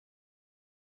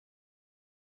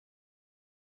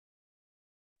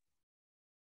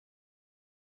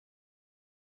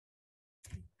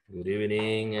Good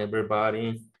evening,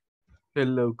 everybody.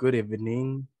 Hello, good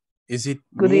evening. Is it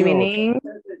Good me or evening.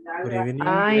 good evening?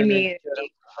 Ay, mi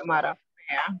cámara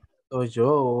fea. O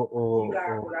yo o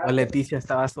Leticia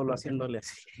estaba solo haciéndole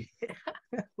así.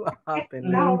 What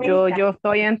happened? Yo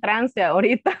estoy en trance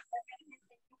ahorita.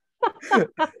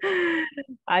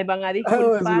 Ay, van a I was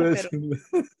disculpar, pero listening.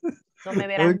 no me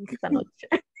verán Okay. esta noche.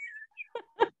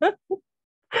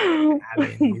 I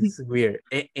mean, it's weird.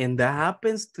 And that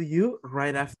happens to you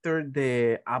right after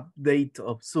the update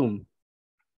of Zoom.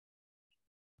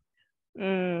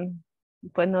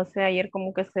 Pues no sé, ayer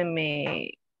como que se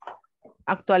me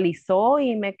actualizó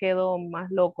y me quedó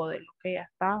más loco de lo que ya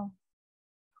estaba.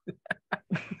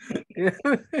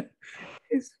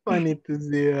 It's funny to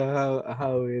see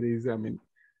how it is. I mean,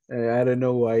 I don't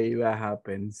know why that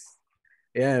happens.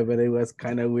 Yeah, but it was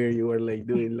kind of weird. You were like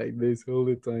doing like this all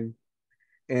the time.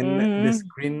 And the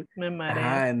screen, Me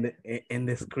marea. and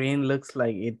the screen looks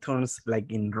like it turns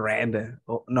like in red.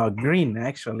 Oh, no, green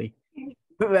actually.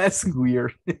 That's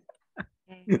weird.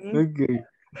 Okay.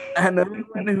 Another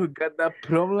one who got that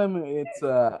problem, it's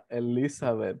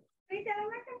Elizabeth.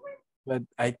 But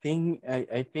I think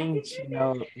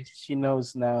she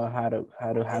knows now how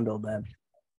to handle that.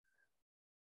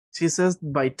 She says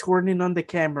by turning on the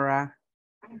camera,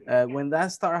 when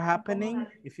that start happening,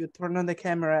 if you turn on the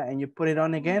camera and you put it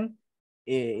on again,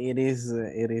 it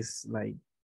is like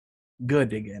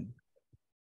good again.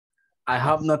 I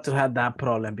hope not to have that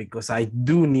problem because I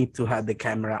do need to have the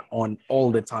camera on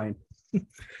all the time.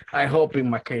 I hope in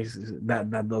my case that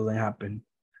doesn't happen.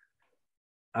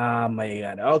 Oh my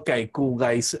God. Okay, cool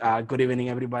guys. Good evening,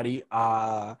 everybody.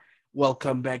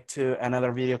 Welcome back to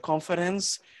another video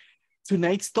conference.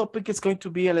 Tonight's topic is going to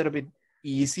be a little bit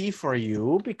easy for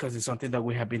you because it's something that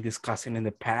we have been discussing in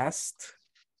the past,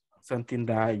 something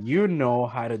that you know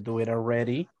how to do it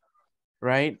already,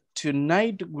 right?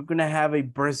 Tonight, we're going to have a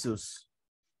versus.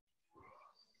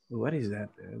 What is that?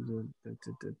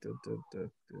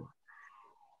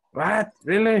 What?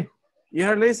 Really?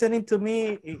 You're listening to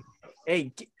me?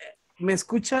 Hey, ¿me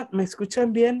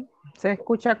escuchan bien? Se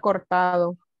escucha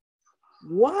cortado.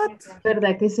 What?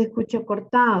 ¿Verdad que se escucha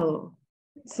cortado?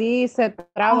 Sí, se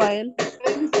traba él.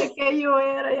 Pensé que yo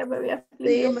era, ya me había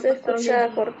Sí, afligido, me se mataron escucha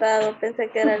el- cortado, pensé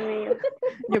que era el mío.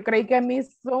 Yo creí que mi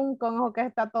Zoom con ojo que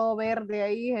está todo verde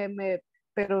ahí,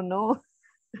 pero no.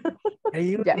 Are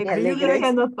you, Ya me are you Creo que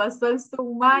guys, nos pasó el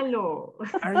Zoom malo.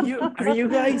 are you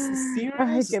guys serious?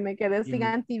 Ay, que me quedé sin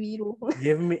antivirus.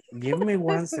 Give me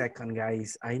 1 second,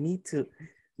 guys. I need to.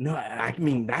 No, I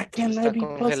mean that cannot Está be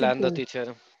congelando, possible.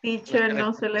 teacher. Teacher,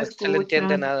 no se le No se le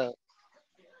entiende escucha. nada.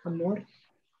 Amor,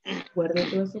 guarde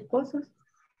todas sus cosas.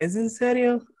 ¿Es en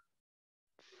serio?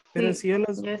 Pero Sí, si yo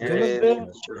los ya veo.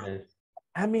 está.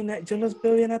 I mean, yo los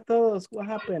veo bien a todos. What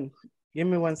happened? Give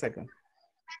me 1 second.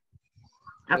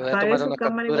 Le voy a Apague tomar su una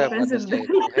cámara y captura vuelva a cuando se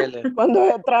encenderla. congele.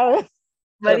 Cuando otra vez.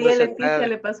 María Pues Leticia está-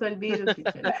 le pasó el virus,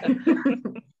 teacher.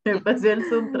 Me pasó el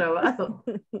Zoom trabajo.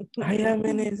 I am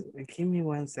in it. Give me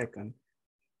 1 second.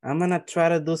 I'm gonna try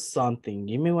to do something.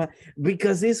 Give me one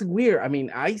because it's weird. I mean,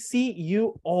 I see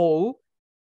you all.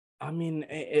 I mean,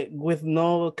 with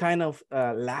no kind of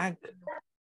lag.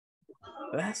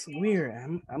 That's weird.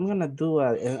 I'm gonna do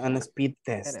a speed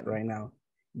test right now.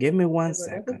 Give me 1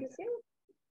 second.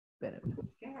 Give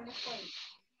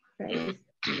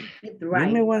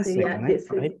me 1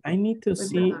 second. I need to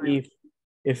see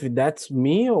if that's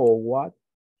me or what.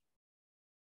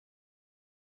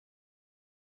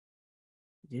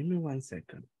 Give me 1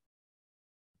 second.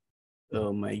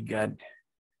 Oh my God.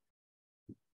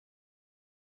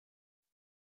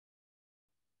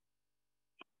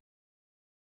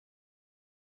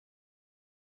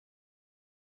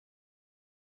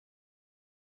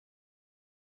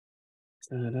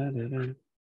 Da-da-da-da.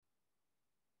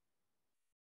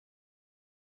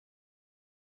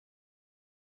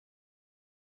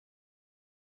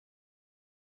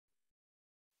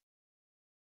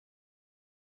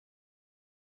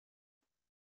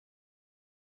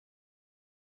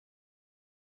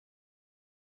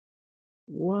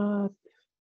 What?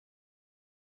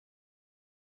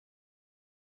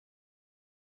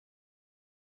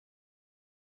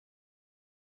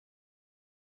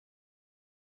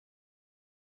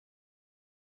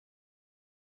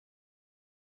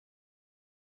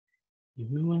 Give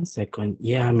me 1 second.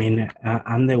 Yeah, I mean,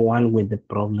 I'm the one with the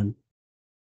problem.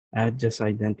 I just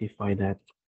identified that.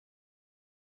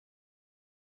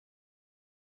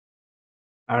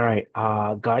 All right,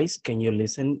 guys, can you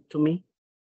listen to me?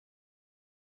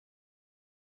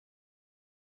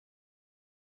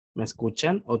 ¿Me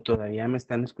escuchan o todavía me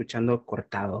están escuchando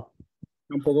cortado?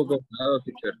 Un poco cortado,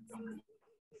 teacher.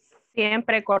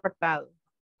 Siempre cortado.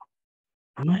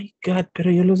 My God, pero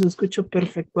yo los escucho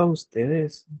perfecto a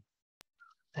ustedes.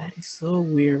 That is so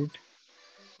weird.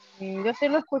 Yo sí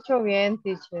lo escucho bien,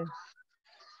 teacher.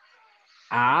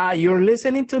 Ah, you're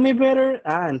listening to me better.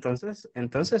 Ah,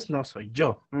 entonces no soy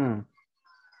yo. No,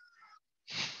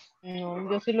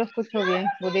 yo sí lo escucho bien.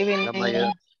 Good evening. La,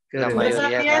 mayor, la Good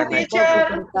mayoría Bien, gana.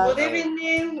 teacher. Good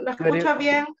evening. ¿Lo escucha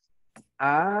bien?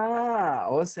 Ah,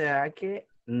 o sea que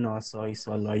no soy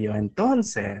solo yo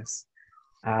entonces.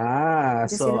 Ah,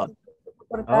 Yo sí lo so, escucho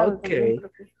cortado también, okay.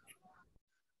 profe.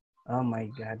 Oh my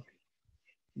God.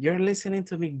 You're listening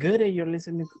to me good and you're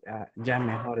listening to, ya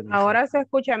mejor. dice. Ahora se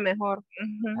escucha mejor.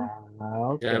 Ujú.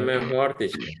 Ah, Ya okay. mejor,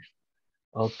 teacher.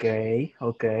 Okay.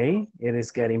 It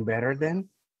is getting better then.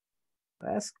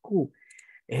 That's cool.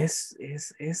 Es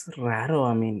raro,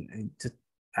 I mean,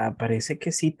 parece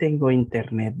que sí tengo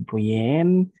internet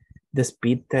bien. The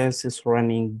speed test is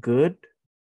running good.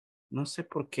 No sé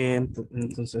por qué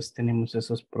entonces tenemos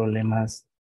esos problemas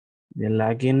de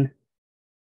lagging.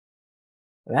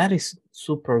 That is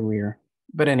super weird.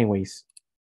 But anyways,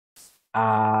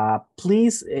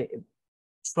 please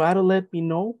try to let me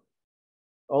know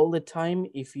all the time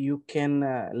if you can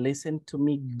listen to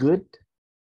me good,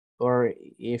 or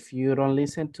if you don't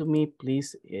listen to me,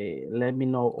 please let me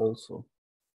know also.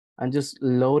 I'm just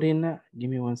loading. Give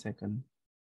me 1 second.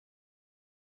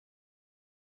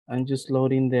 I'm just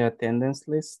loading the attendance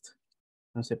list.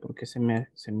 No sé por qué se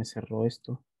me cerró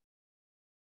esto.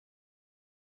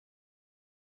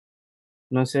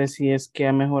 No sé si es que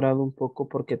ha mejorado un poco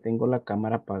porque tengo la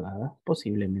cámara apagada.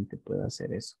 Posiblemente pueda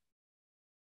hacer eso.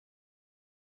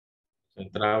 Se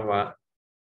traba.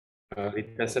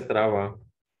 Ahorita se traba.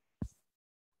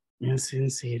 ¿Es en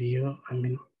serio? I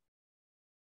mean,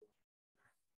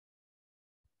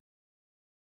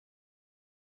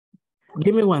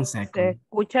 give me 1 Se second.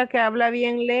 escucha que habla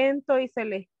bien lento y se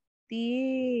le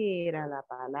estira la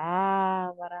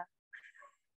palabra.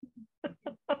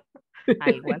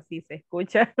 Algo así se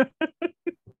escucha.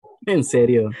 En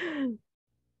serio.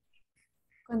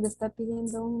 Cuando está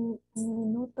pidiendo un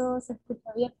minuto se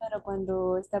escucha bien, pero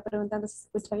cuando está preguntando si se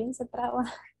escucha bien se traba.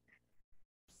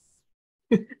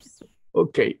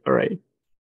 Okay, all right.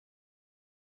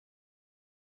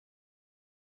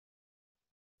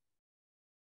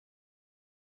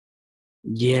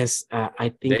 Yes, I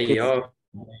think Day it's, off.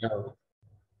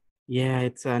 yeah,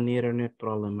 it's an internet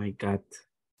problem I got.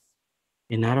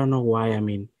 And I don't know why, I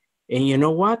mean, and you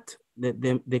know what?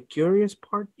 The curious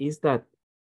part is that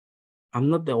I'm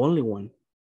not the only one.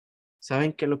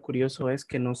 Saben que lo curioso es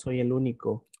que no soy el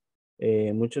único.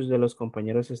 Muchos de los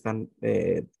compañeros están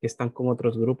con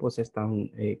otros grupos,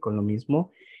 están con lo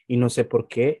mismo y no sé por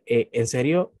qué. En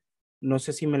serio, no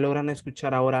sé si me logran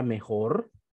escuchar ahora mejor.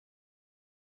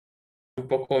 Un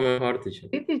poco mejor, teacher.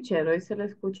 Sí, teacher, hoy se lo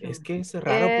escucha. Es que es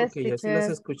raro porque yo sí los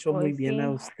teacher. escucho muy Hoy bien sí. a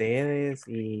ustedes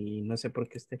y no sé por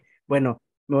qué Bueno,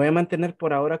 me voy a mantener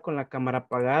por ahora con la cámara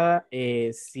apagada.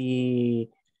 Si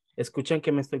escuchan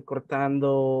que me estoy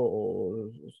cortando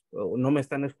o no me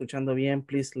están escuchando bien,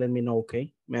 please let me know, ¿ok?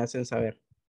 Me hacen saber.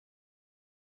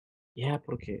 Yeah,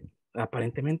 porque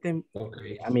aparentemente,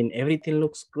 Okay. I mean, everything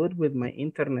looks good with my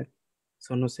internet.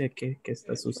 So no sé qué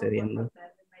está sucediendo.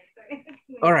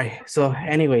 All right, so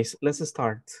anyways, let's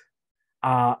start.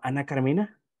 Ana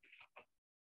Carmina.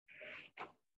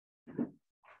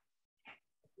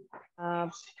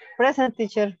 Present,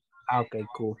 teacher. Okay,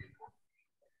 cool.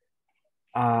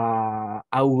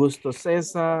 Augusto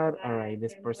Cesar. All right,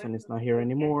 this person is not here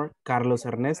anymore. Carlos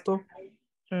Ernesto.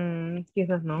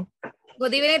 Quizás no.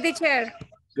 Good evening, teacher.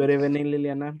 Good evening,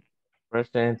 Liliana.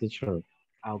 Present, teacher.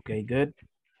 Okay, good.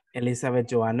 Elizabeth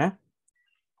Joana.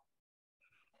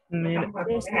 Mira.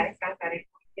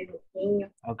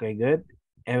 Okay, good.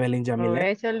 Evelyn Jamilet.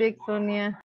 Rachel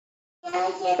Sonia.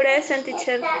 Present,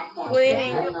 teacher. Good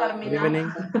Okay, evening. good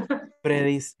evening.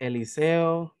 Fredis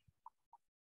Eliseo.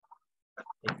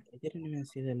 I didn't even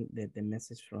see the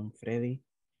message from Freddy.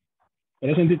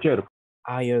 Present, teacher.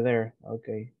 You're there.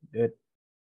 Okay, good.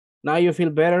 Now you feel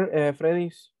better,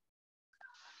 Freddy's?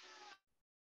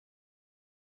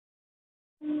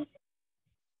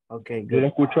 Okay, Yo lo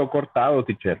good. escucho cortado,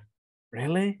 teacher.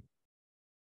 Really?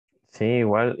 Sí,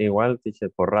 igual, teacher,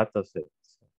 por rato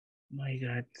My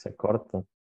God. se corta.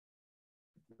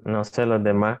 No sé los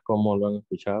demás cómo lo han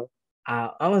escuchado.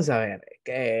 Vamos a ver.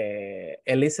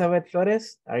 Elizabeth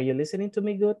Flores, are you listening to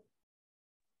me good?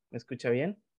 ¿Me escucha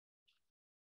bien?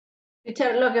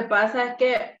 Teacher, lo que pasa es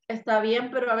que está bien,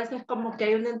 pero a veces como que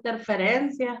hay una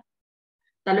interferencia.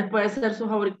 Tal vez puede ser sus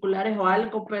auriculares o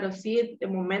algo, pero sí, de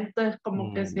momento es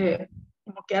como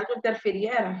que algo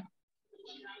interfiriera.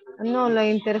 No, la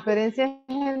interferencia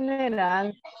es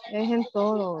general, es en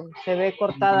todo. Se ve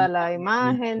cortada la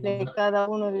imagen de cada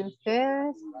uno de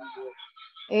ustedes.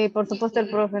 Y por supuesto el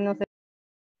profe no se...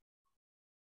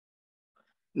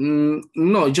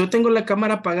 No, yo tengo la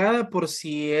cámara apagada por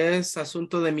si es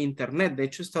asunto de mi internet. De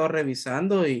hecho, he estado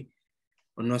revisando y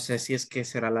no sé si es que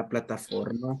será la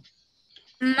plataforma.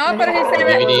 No, pero si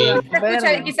se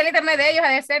escucha, quizá el internet de ellos ha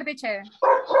de ser, teacher.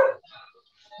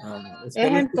 Es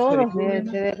en todos,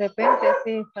 de repente,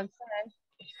 sí.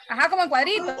 Ajá, como en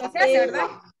cuadritos, se hace, ¿verdad?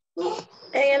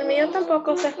 En el mío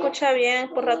tampoco se escucha bien,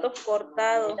 por ratos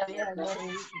cortado.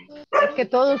 Es que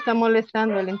todo está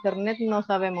molestando, el internet no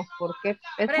sabemos por qué.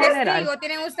 Es Pero es general. Tigo,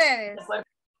 tienen ustedes.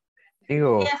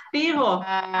 Digo, Testigo.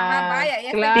 Ajá, vaya,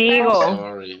 ya claro. está.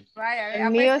 Sorry. Vaya, El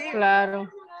mío es claro.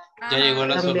 Ya llegó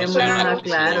la También solución buenos a la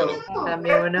aclaro. señora.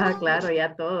 También buenos aclaro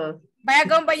ya todos. Vaya,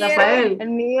 compañero. Rafael, El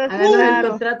mío es háganos el claro.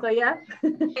 contrato ya.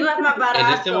 Iba más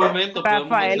En este barato. momento podemos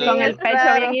Rafael hacer, con el pecho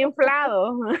Claro. bien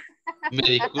inflado. me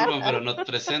disculpan, pero no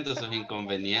presento esos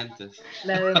inconvenientes.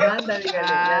 La demanda, dígale.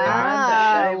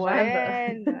 La demanda.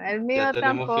 Bueno, el mío Ya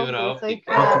tenemos tampoco, fibra soy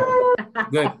óptica. claro.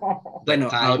 Good. Bueno,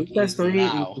 time ahorita is estoy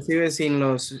now. inclusive sin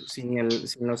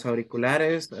los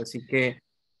auriculares, así que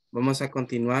vamos a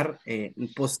continuar.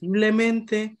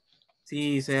 Posiblemente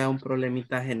sí sea un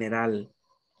problemita general,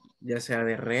 ya sea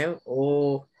de red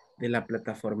o de la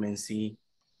plataforma en sí.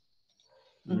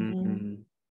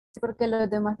 Porque los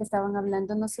demás que estaban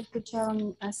hablando no se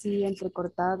escuchaban así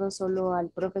entrecortados, solo al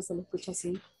profe se le escucha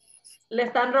así. Le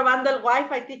están robando el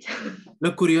wifi, teacher.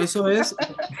 Lo curioso es,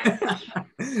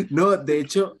 no, de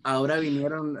hecho, ahora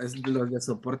vinieron los de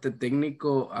soporte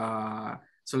técnico a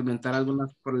solventar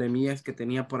algunas problemillas que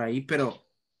tenía por ahí, pero,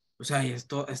 o sea,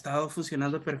 esto ha estado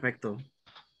funcionando perfecto.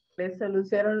 Le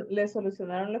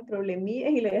solucionaron los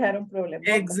problemillas y le dejaron problemas.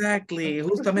 Exactly,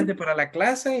 justamente para la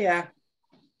clase ya.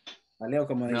 Vale,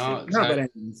 como dice. No, No, pero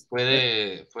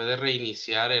puede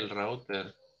reiniciar el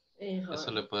router. Hijo, Eso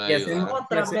le puede y hacemos, ayudar.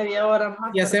 otra media hora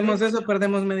más. y hacemos eso,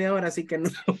 perdemos media hora, así que no.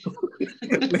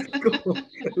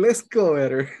 Let's go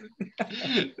better.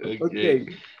 Okay,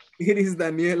 Iris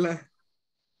Daniela.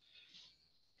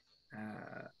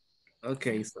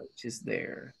 Okay, so she's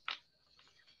there.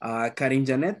 Karin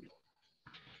Janet.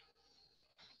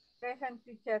 Present,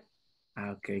 teacher.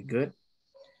 Okay, good.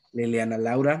 Liliana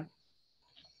Laura.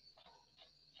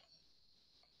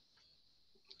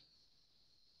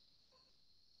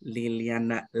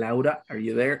 Liliana Laura, are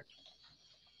you there?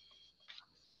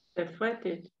 Se fue,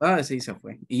 teacher. Ah, sí, se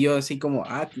fue. Y yo así como,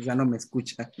 quizá no me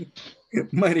escucha.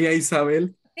 María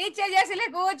Isabel. Teacher, ya sí le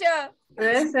escucho.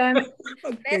 Present.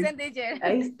 Okay. Present, teacher.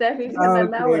 Ahí está Liliana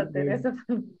Laura, good. Teresa.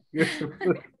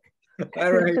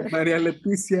 All right, María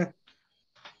Leticia.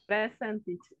 Present,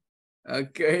 teacher.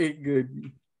 Okay, good.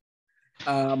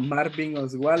 Marvin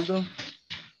Oswaldo.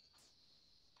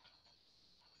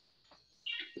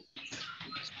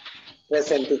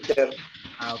 Present, teacher.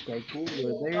 Okay, cool.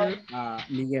 You're there.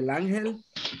 Miguel Ángel.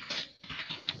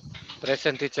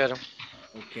 Present, teacher.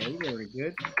 Okay, very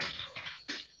good.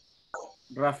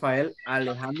 Rafael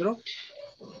Alejandro.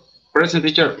 Present,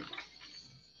 teacher.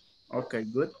 Okay,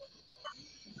 good.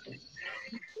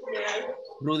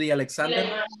 Rudy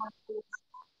Alexander.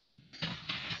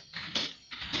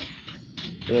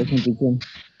 Present, teacher.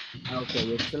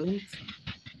 Okay, excellent.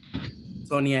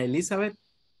 Sonia Elizabeth.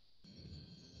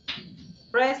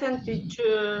 Present,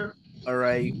 teacher. All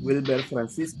right, Wilber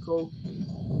Francisco.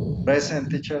 Present,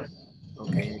 teacher.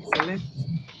 Okay, excellent.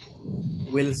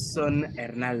 Wilson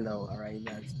Hernaldo. All right,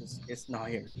 that's just, it's not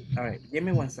here. All right, give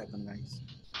me 1 second, guys.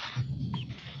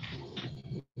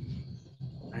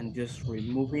 I'm just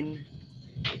removing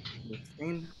the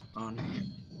thing on here.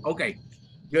 Okay,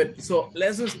 good. So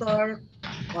let's start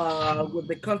with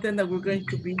the content that we're going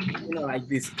to be, like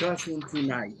discussing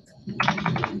tonight.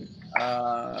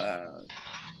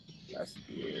 Last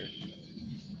year.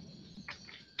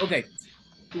 Okay,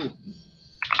 cool.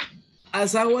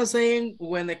 As I was saying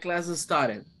when the class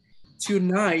started,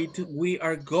 tonight we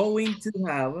are going to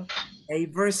have a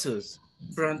versus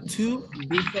from two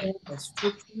different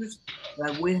structures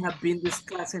that we have been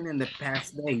discussing in the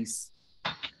past days.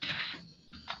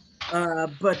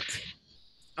 But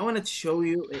I wanted to show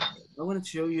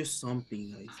you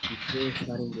something, guys, before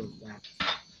starting with that.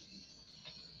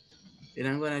 And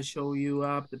I'm gonna show you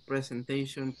up the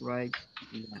presentation right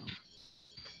now.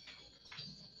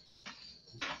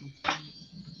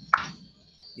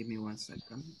 Give me 1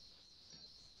 second.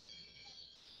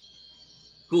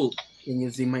 Cool. Can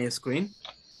you see my screen?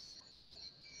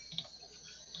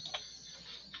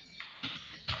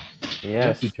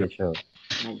 yes, teacher.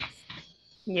 Nice.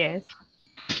 Yes.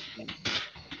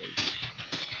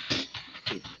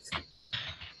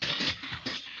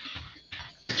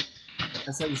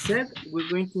 as I said, we're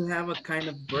going to have a kind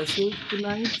of versus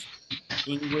tonight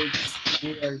in which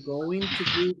we are going to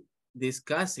be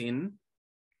discussing,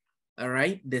 all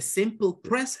right, the simple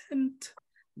present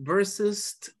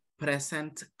versus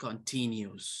present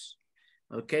continuous.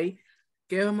 ¿Ok?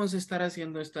 ¿Qué vamos a estar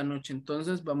haciendo esta noche?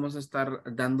 Entonces vamos a estar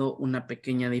dando una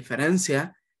pequeña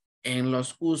diferencia en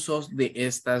los usos de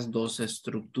estas dos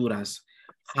estructuras.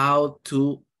 How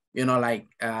to, you know, like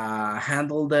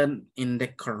handle them in the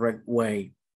correct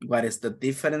way. What is the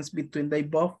difference between the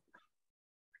above?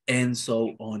 And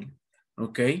so on.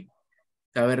 ¿Ok?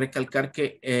 Cabe recalcar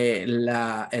que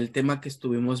el tema que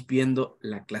estuvimos viendo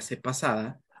la clase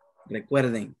pasada,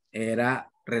 recuerden, era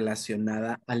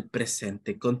relacionada al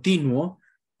presente continuo,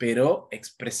 pero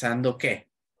expresando ¿qué?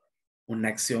 Una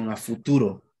acción a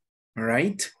futuro,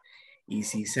 right? Y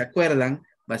si se acuerdan,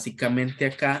 básicamente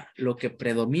acá lo que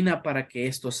predomina para que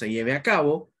esto se lleve a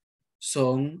cabo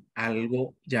son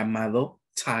algo llamado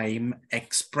time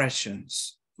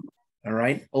expressions, all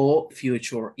right? O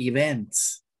future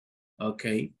events,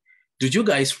 okay? Do you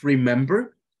guys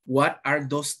remember what are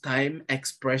those time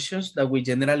expressions that we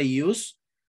generally use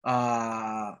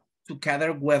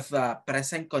together with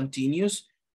present continuous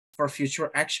for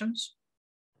future actions?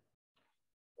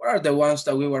 What are the ones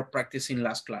that we were practicing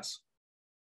last class?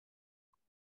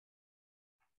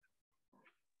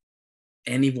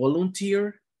 Any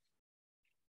volunteer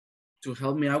to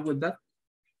help me out with that?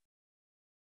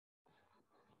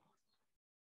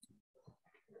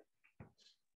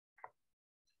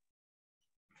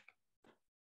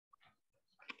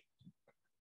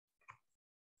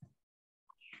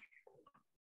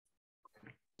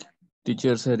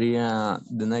 Teacher sería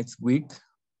the next week,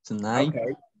 tonight.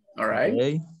 Okay, all right.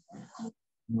 Today,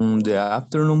 the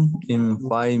afternoon in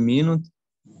 5 minutes,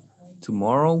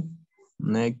 tomorrow,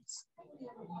 next.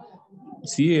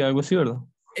 Sí, algo así, ¿verdad?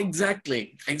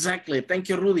 Exactly, exactly. Thank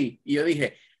you, Rudy. Y yo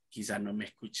dije, quizá no me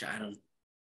escucharon.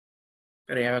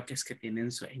 Pero ya veo que es que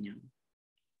tienen sueño.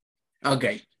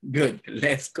 Okay, good.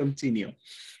 Let's continue.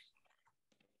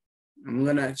 I'm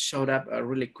gonna show up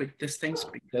really quick these things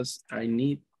because I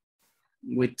need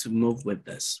to move with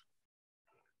this.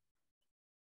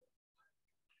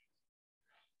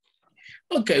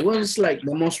 Okay, well, it's like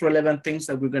the most relevant things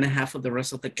that we're gonna have for the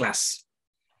rest of the class.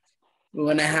 We're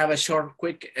gonna have a short,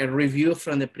 quick review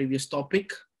from the previous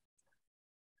topic.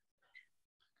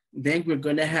 Then we're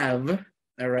gonna have,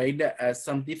 all right,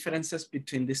 some differences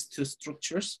between these two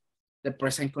structures, the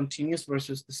present continuous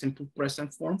versus the simple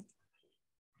present form.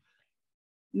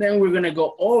 Then we're gonna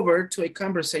go over to a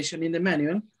conversation in the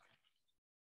manual.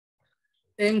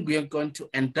 And we are going to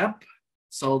end up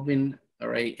solving, all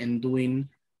right, and doing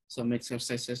some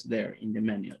exercises there in the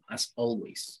manual, as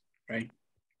always, right?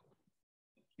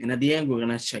 And at the end, we're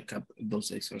gonna check up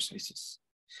those exercises.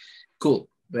 Cool,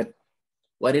 but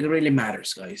what it really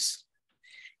matters, guys.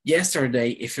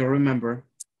 Yesterday, if you remember,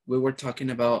 we were talking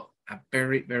about a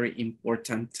very, very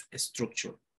important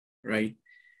structure, right?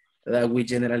 That we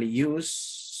generally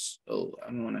use, oh,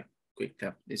 I'm gonna quick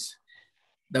tap this.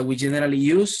 That we generally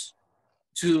use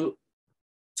to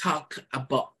talk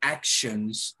about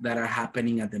actions that are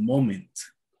happening at the moment,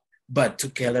 but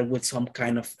together with some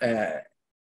kind of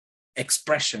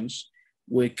expressions,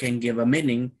 we can give a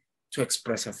meaning to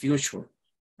express a future,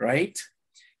 right?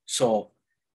 So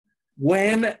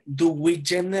when do we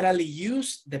generally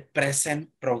use the present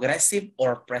progressive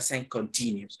or present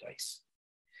continuous, guys?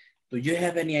 Do you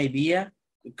have any idea?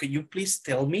 Could you please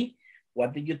tell me,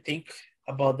 what do you think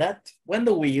about that? When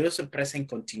do we use a present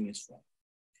continuous form?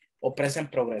 Or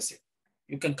present progressive?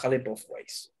 You can call it both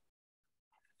ways.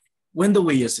 When do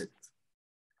we use it?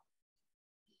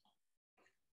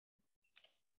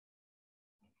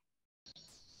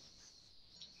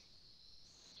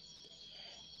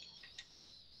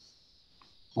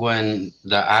 When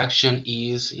the action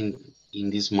is in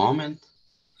this moment.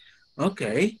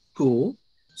 Okay, cool.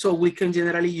 So we can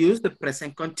generally use the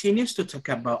present continuous to talk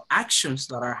about actions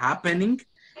that are happening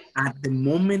at the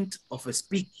moment of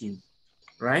speaking,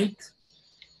 right?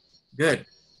 Good.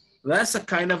 That's a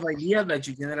kind of idea that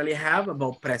you generally have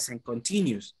about present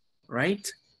continuous, right?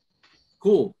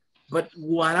 Cool. But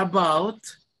what about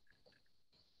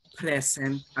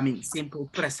present, simple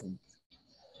present?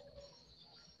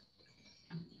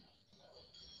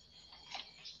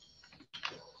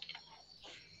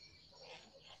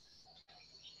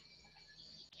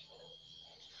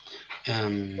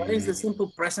 What is the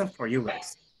simple present for you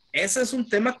guys? Ese es un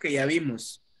tema que ya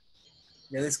vimos.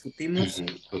 Ya discutimos.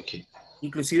 Okay.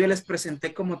 Inclusive les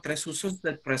presenté como 3 usos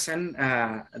del present,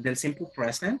 del simple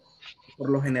present. Por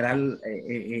lo general,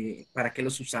 ¿para qué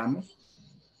los usamos?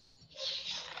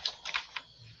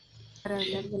 Para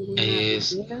hablar de alguna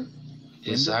Is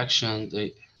manera. action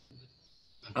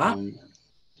 ¿Ah?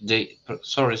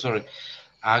 sorry.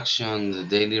 Action, the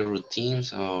daily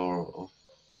routines or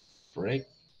break.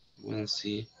 Let's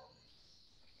see.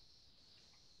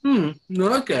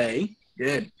 Okay,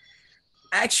 good.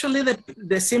 Actually,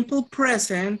 the simple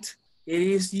present, it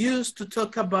is used to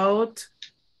talk about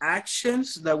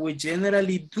actions that we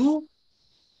generally do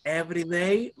every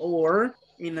day or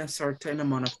in a certain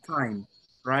amount of time,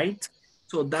 right?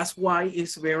 So that's why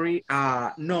it's very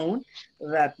known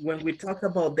that when we talk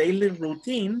about daily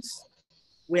routines,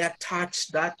 we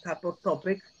attach that type of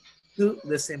topic to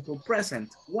the simple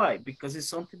present. Why? Because it's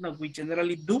something that we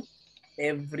generally do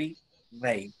every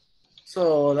day.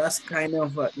 So that's kind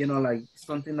of, like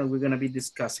something that we're going to be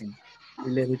discussing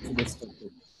related to this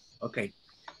topic. Okay.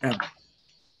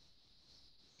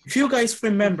 If you guys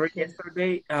remember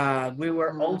yesterday, we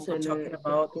were also talking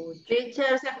about...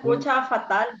 Teacher, se escucha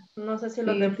fatal. No sé si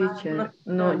los demás... Teacher.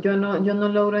 No, yo no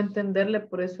logro entenderle,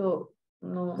 por eso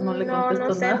no le No, contesto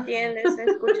no se nada. entiende, se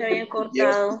escucha bien Yes,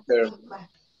 cortado. teacher.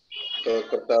 Todo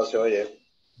cortado se oye.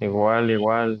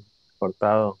 Igual,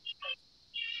 cortado.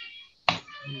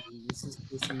 This is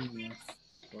pissing me off,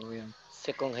 for real.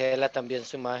 Se congela también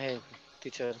su imagen,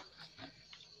 teacher.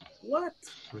 What?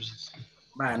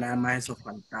 Va, nada más eso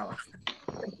faltaba.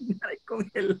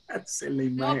 Congelarse la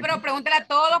imagen. No, pero pregúntale a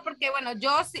todos porque, bueno,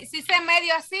 yo sí sé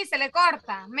medio así, se le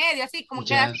corta, medio así, como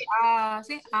queda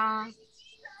así,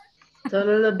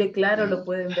 Solo los de claro lo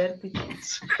pueden ver, teacher.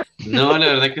 No, la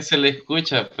verdad que se le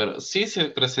escucha, pero sí se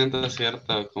presenta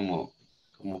cierta como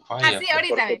falla. Así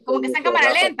ahorita, como que está en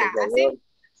cámara lenta, así.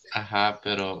 Ajá,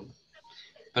 pero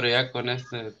ya con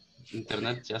este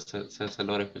internet ya se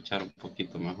logra escuchar un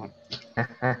poquito mejor.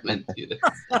 Mentira.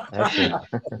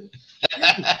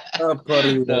 Oh, por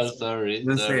Dios. No, sorry.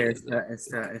 No sorry. sé,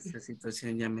 esta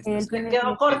situación ya me está... Se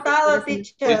quedó cortado,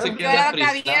 teacher. Sí se queda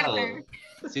frisado.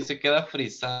 Sí se queda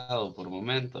frisado por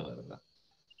momento, ¿verdad?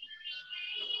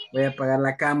 Voy a apagar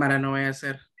la cámara, no voy a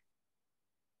hacer.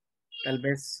 Tal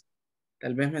vez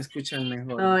me escuchan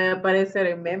mejor. No voy a aparecer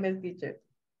en memes, teacher.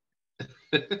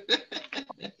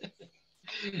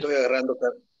 Estoy agarrando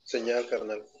señal,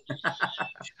 carnal.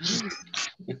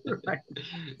 Right.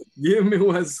 Give me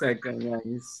 1 second,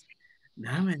 guys.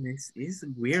 No, man, it's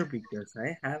weird because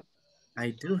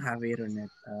I do have internet.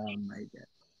 Oh my God.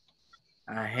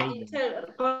 I hate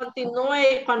it. Continúe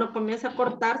y cuando comience a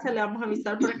cortarse le vamos a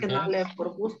avisar para que no hable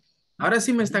por gusto. Ahora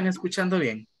sí me están escuchando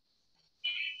bien.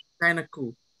 Kinda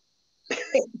cool.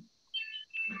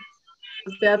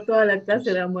 Usted a toda la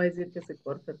clase le vamos a decir que se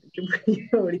corta. Porque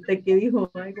ahorita que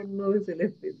dijo algo no se le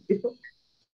entendió.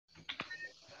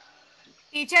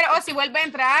 Teacher, o si vuelve a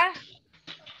entrar.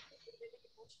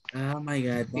 Oh my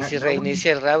God. Y si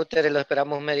reinicia el router y lo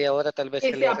esperamos media hora, tal vez Y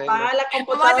se se le arregle. apaga la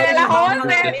Vamos a hacer computadora. las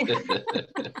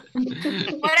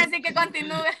 11. Ahora sí que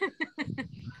continúe.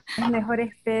 Es mejor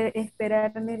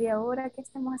esperar media hora que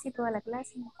estemos así toda la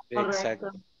clase.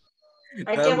 Correcto.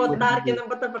 Hay que votar, que no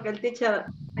vota porque el teacher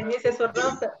inicie su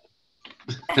router.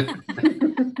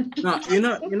 No, you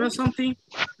know something?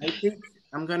 I think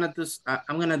I'm gonna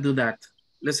do that.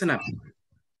 Listen up.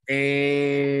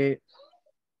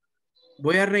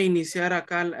 Voy a reiniciar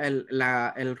acá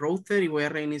el router y voy a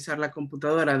reiniciar la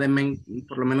computadora. Denme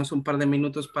por lo menos un par de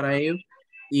minutos para ello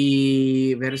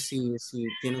y ver si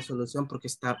tiene solución porque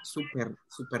está súper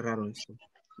raro esto.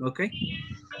 ¿Ok?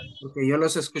 Porque yo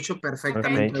los escucho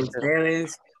perfectamente a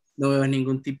ustedes. No veo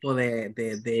ningún tipo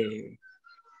de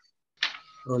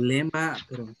problema,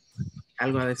 pero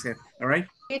algo ha de ser. All right?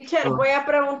 Teacher, voy a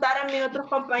preguntar a mis otros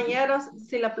compañeros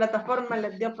si la plataforma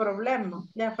les dio problema.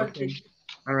 Ya fue el teacher.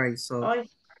 All right, so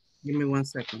give me 1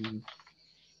 second.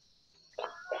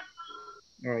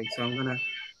 All right, so I'm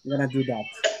gonna do that.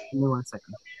 Give me 1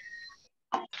 second.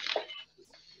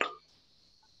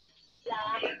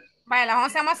 Vaya, las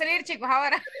 11 vamos a salir, chicos,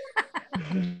 ahora.